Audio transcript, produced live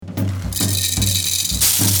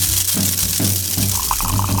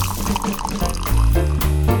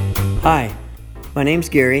Hi, my name's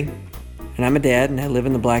Gary, and I'm a dad, and I live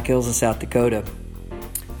in the Black Hills of South Dakota.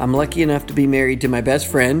 I'm lucky enough to be married to my best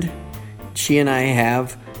friend. She and I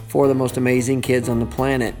have 4 of the most amazing kids on the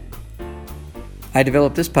planet. I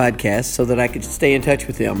developed this podcast so that I could stay in touch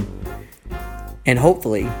with them and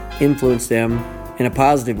hopefully influence them in a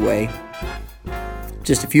positive way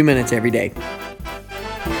just a few minutes every day.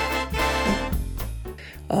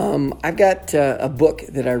 I've got a book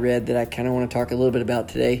that I read that I kind of want to talk a little bit about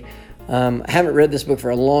today. I haven't read this book for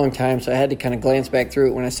a long time, so I had to kind of glance back through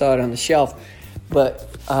it when I saw it on the shelf.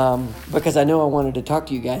 But because I know I wanted to talk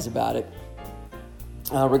to you guys about it.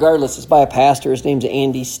 Regardless, it's by a pastor. His name's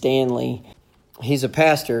Andy Stanley. He's a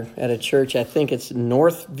pastor at a church. I think it's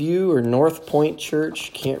Northview or North Point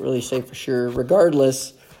Church. Can't really say for sure.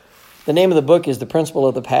 Regardless, the name of the book is The Principle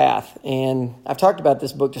of the Path. And I've talked about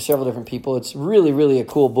this book to several different people. It's really, really a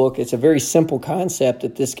cool book. It's a very simple concept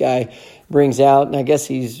that this guy brings out. And I guess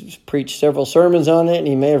he's preached several sermons on it, and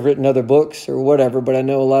he may have written other books or whatever. But I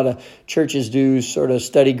know a lot of churches do sort of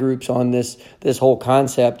study groups on this whole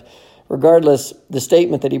concept. Regardless, the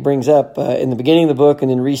statement that he brings up in the beginning of the book and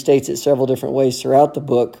then restates it several different ways throughout the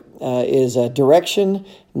book is direction,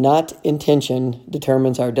 not intention,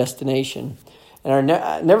 determines our destination. And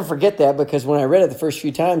I never forget that, because when I read it the first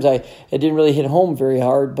few times, it didn't really hit home very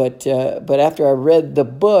hard. But after I read the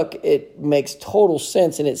book, it makes total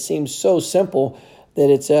sense, and it seems so simple that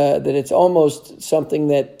it's almost something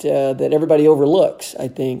that everybody overlooks, I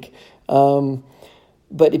think.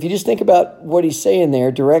 But if you just think about what he's saying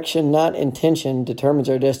there, direction, not intention, determines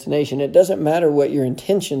our destination. It doesn't matter what your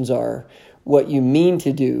intentions are, what you mean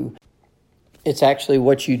to do. It's actually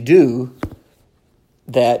what you do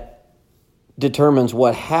that determines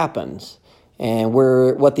what happens and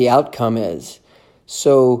what the outcome is.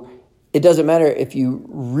 So it doesn't matter if you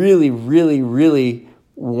really, really, really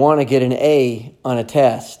want to get an A on a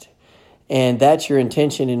test, and that's your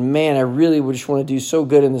intention. And man, I really would just want to do so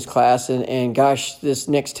good in this class. And gosh, this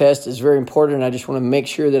next test is very important. I just want to make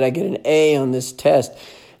sure that I get an A on this test.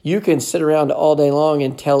 You can sit around all day long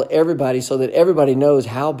and tell everybody so that everybody knows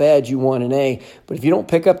how bad you want an A. But if you don't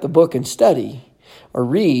pick up the book and study or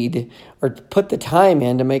read or put the time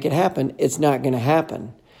in to make it happen, it's not going to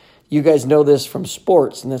happen. You guys know this from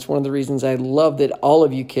sports, and that's one of the reasons I love that all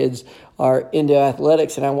of you kids are into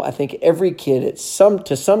athletics. And I think every kid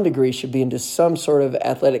to some degree should be into some sort of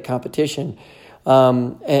athletic competition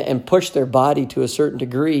and push their body to a certain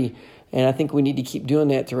degree. And I think we need to keep doing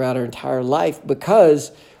that throughout our entire life,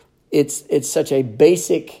 because it's such a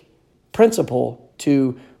basic principle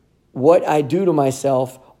to what I do to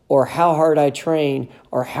myself, or how hard I train,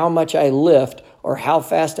 or how much I lift, or how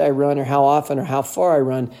fast I run, or how often, or how far I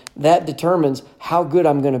run. That determines how good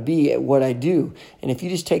I'm going to be at what I do. And if you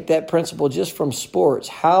just take that principle just from sports,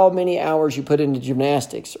 how many hours you put into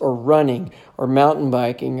gymnastics, or running, or mountain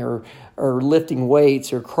biking, or lifting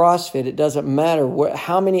weights, or CrossFit, it doesn't matter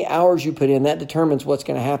how many hours you put in, that determines what's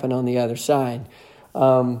going to happen on the other side.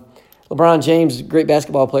 LeBron James, great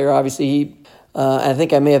basketball player, obviously, I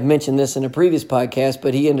think I may have mentioned this in a previous podcast,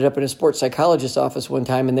 but he ended up in a sports psychologist's office one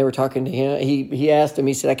time, and they were talking to him. He asked him,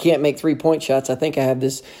 he said, I can't make 3-point shots. I think I have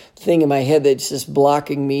this thing in my head that's just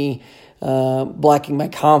blocking my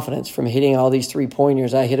confidence from hitting all these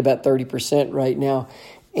 3-pointers. I hit about 30% right now.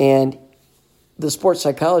 And the sports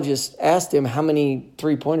psychologist asked him, how many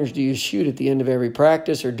 3-pointers do you shoot at the end of every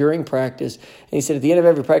practice or during practice? And he said, at the end of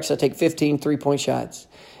every practice, I take 15 3-point shots.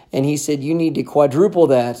 And he said, you need to quadruple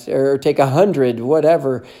that, or take 100,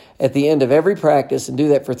 whatever, at the end of every practice, and do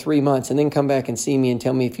that for 3 months, and then come back and see me and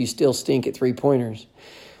tell me if you still stink at 3-pointers.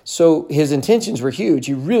 So his intentions were huge.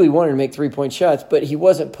 He really wanted to make 3-point shots, but he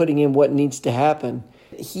wasn't putting in what needs to happen.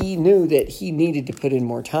 He knew that he needed to put in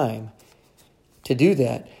more time to do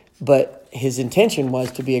that. But his intention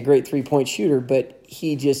was to be a great 3-point shooter, but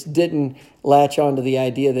he just didn't latch on to the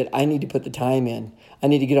idea that I need to put the time in. I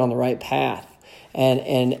need to get on the right path.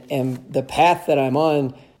 And the path that I'm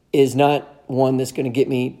on is not one that's going to get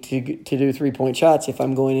me to do 3-point shots if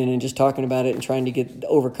I'm going in and just talking about it and trying to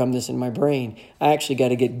overcome this in my brain. I actually got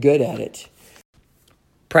to get good at it.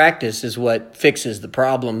 Practice is what fixes the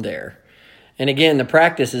problem there. And again, the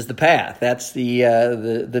practice is the path. That's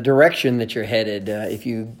the direction that you're headed. If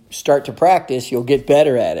you start to practice, you'll get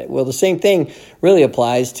better at it. Well, the same thing really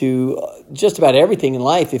applies to just about everything in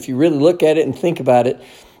life. If you really look at it and think about it,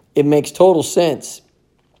 it makes total sense.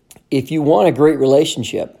 If you want a great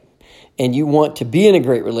relationship, and you want to be in a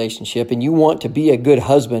great relationship, and you want to be a good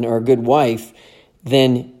husband or a good wife,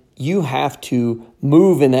 then you have to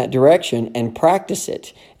move in that direction and practice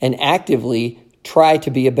it and actively try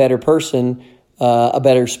to be a better person, a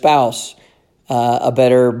better spouse, a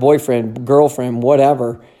better boyfriend, girlfriend,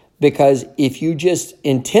 whatever, Because if you just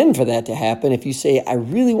intend for that to happen, if you say, I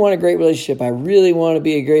really want a great relationship, I really want to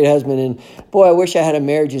be a great husband, and boy, I wish I had a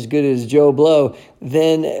marriage as good as Joe Blow,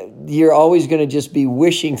 then you're always going to just be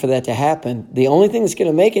wishing for that to happen. The only thing that's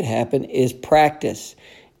going to make it happen is practice.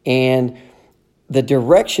 And the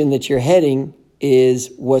direction that you're heading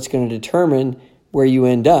is what's going to determine where you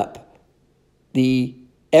end up. The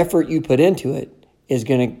effort you put into it is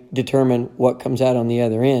going to determine what comes out on the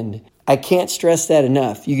other end. I can't stress that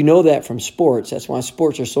enough. You know that from sports. That's why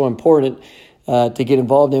sports are so important to get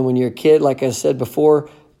involved in when you're a kid. Like I said before,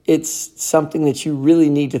 it's something that you really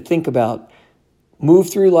need to think about. Move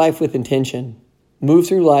through life with intention. Move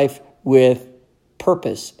through life with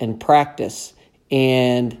purpose and practice,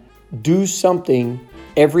 and do something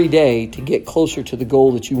every day to get closer to the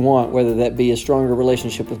goal that you want, whether that be a stronger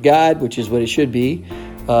relationship with God, which is what it should be,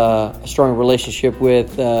 a stronger relationship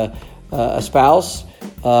with a spouse,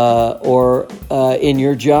 or in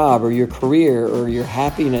your job or your career or your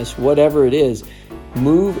happiness, whatever it is.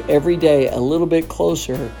 Move every day a little bit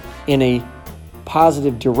closer in a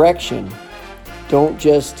positive direction. Don't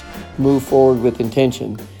just move forward with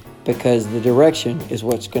intention, because the direction is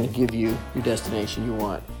what's going to give you your destination you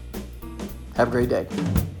want. Have a great day.